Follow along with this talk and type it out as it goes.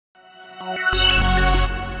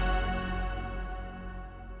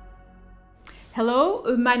Hello,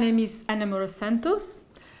 my name is Ana Moura Santos.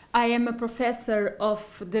 I am a professor of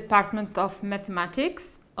Department of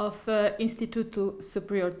Mathematics of Instituto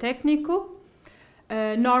Superior Técnico.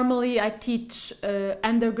 Normally I teach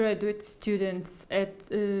undergraduate students at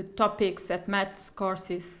maths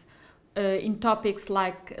courses in topics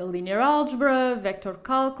like linear algebra, vector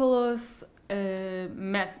calculus,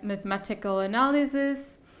 mathematical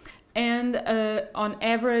analysis, and on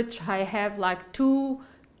average I have like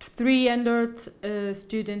 200-300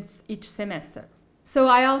 students each semester. So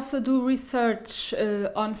I also do research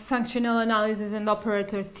on functional analysis and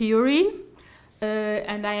operator theory,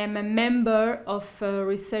 and I am a member of a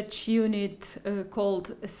research unit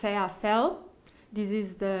called CAFL. This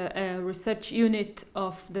is the research unit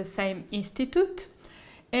of the same institute.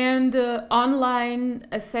 And online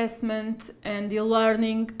assessment and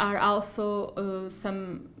e-learning are also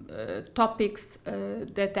some topics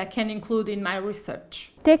that I can include in my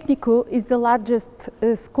research. Técnico is the largest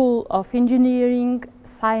school of engineering,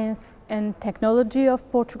 science and technology of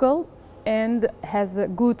Portugal and has a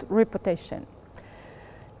good reputation.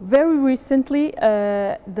 Very recently,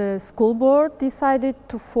 the school board decided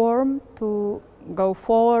to go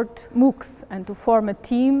forward MOOCs and to form a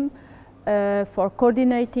team for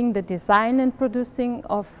coordinating the design and producing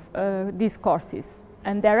of these courses.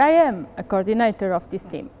 And there I am, a coordinator of this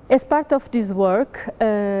team. As part of this work,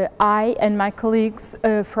 I and my colleagues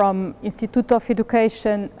from Institute of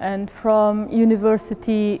Education and from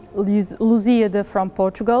University Lusíada from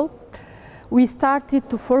Portugal, we started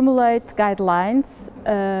to formulate guidelines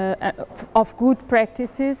of good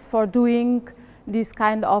practices for doing this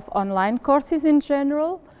kind of online courses in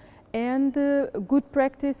general, and good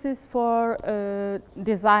practices for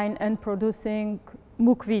design and producing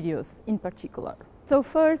MOOC videos in particular. So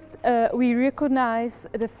first, we recognize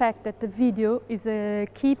the fact that the video is a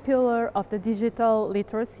key pillar of the digital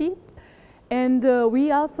literacy, and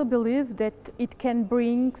we also believe that it can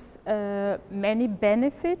bring many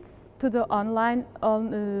benefits to the online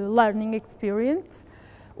learning experience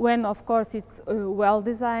when, of course, it's well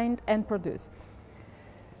designed and produced.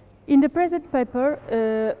 In the present paper,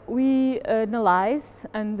 we analyze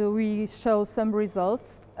and we show some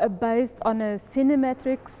results based on a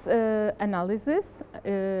cinemetrics analysis,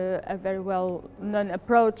 a very well-known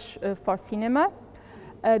approach for cinema,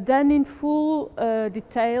 done in full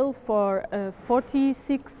detail for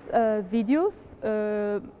 46 videos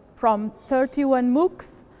from 31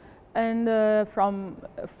 MOOCs and from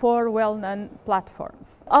 4 well-known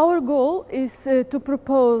platforms. Our goal is to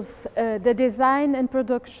propose the design and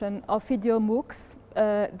production of video MOOCs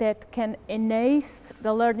that can enhance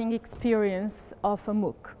the learning experience of a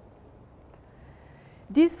MOOC.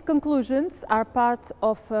 These conclusions are part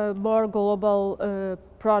of a more global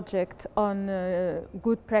project on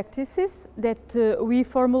good practices that we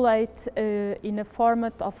formulate in a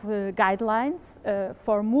format of guidelines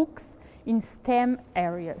for MOOCs in STEM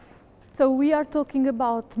areas. So we are talking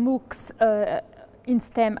about MOOCs in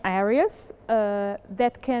STEM areas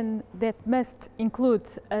that must include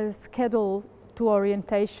a schedule to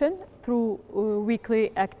orientation through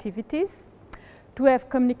weekly activities, to have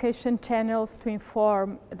communication channels to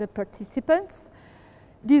inform the participants.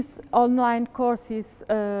 These online courses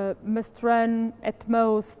must run at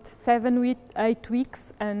most 7-8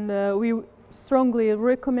 weeks, and we strongly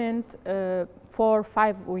recommend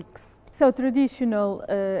 4-5 weeks. So traditional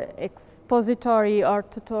expository or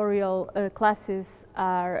tutorial classes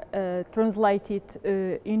are translated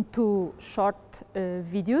into short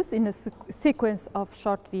videos, in a sequence of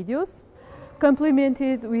short videos,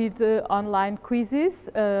 complemented with online quizzes,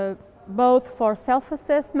 both for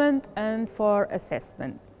self-assessment and for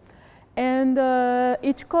assessment. And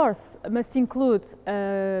each course must include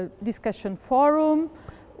a discussion forum,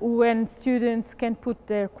 when students can put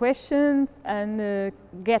their questions and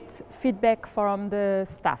get feedback from the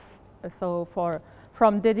staff, so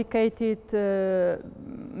from dedicated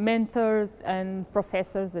mentors and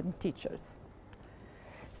professors and teachers.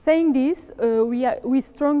 Saying this, we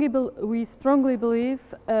strongly believe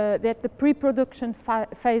that the pre-production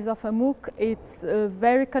phase of a MOOC is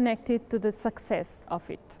very connected to the success of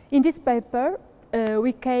it. In this paper,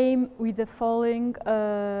 we came with the following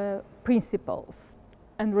principles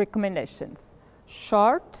and recommendations.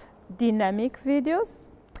 Short, dynamic videos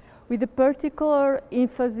with a particular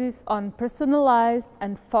emphasis on personalized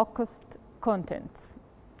and focused contents.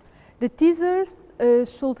 The teasers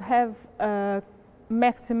should have a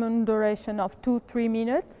maximum duration of 2-3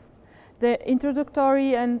 minutes. The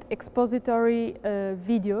introductory and expository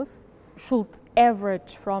videos should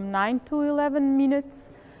average from 9 to 11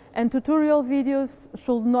 minutes, and tutorial videos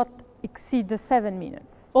should not exceed the 7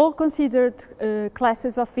 minutes. All considered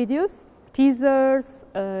classes of videos teasers,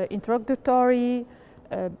 introductory,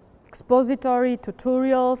 expository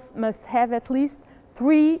tutorials must have at least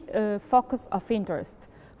 3 focus of interest.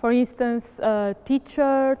 For instance,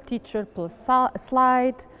 teacher plus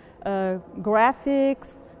slide,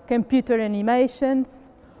 graphics, computer animations,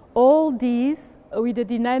 all these with the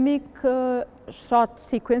dynamic short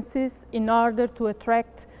sequences in order to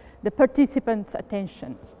attract the participants'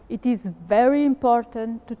 attention. It is very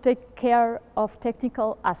important to take care of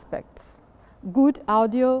technical aspects, good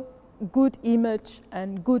audio, good image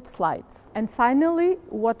and good slides. And finally,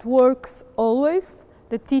 what works always,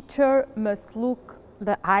 the teacher must look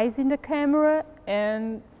the eyes in the camera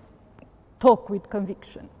and talk with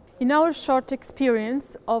conviction. In our short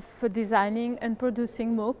experience of designing and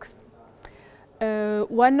producing MOOCs,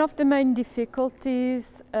 one of the main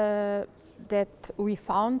difficulties that we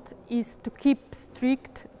found is to keep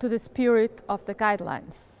strict to the spirit of the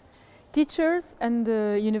guidelines. Teachers and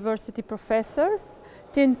university professors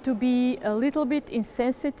tend to be a little bit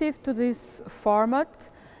insensitive to this format.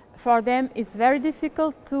 For them, it's very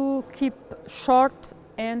difficult to keep short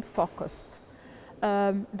and focused.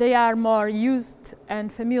 They are more used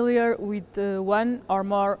and familiar with 1 or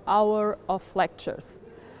more hour of lectures.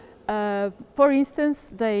 For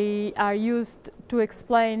instance, they are used to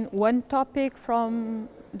explain one topic from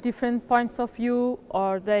different points of view,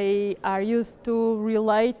 or they are used to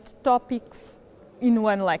relate topics in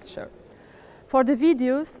one lecture. For the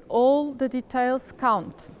videos, all the details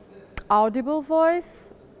count. Audible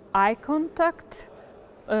voice, eye contact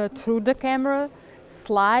through the camera,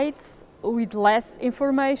 slides with less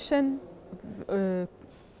information,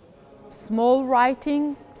 small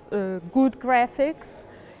writing, good graphics,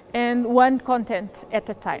 and one content at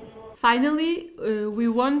a time. Finally, we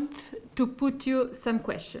want to put you some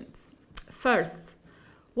questions. First,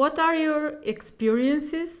 what are your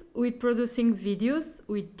experiences with producing videos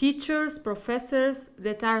with teachers, professors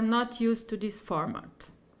that are not used to this format?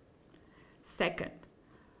 Second,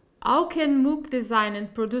 how can MOOC design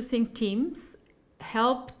and producing teams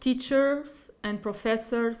help teachers and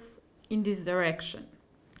professors in this direction?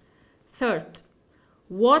 Third,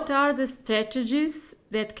 what are the strategies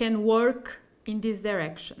that can work in this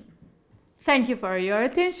direction? Thank you for your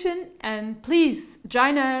attention and please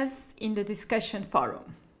join us in the discussion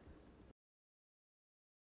forum.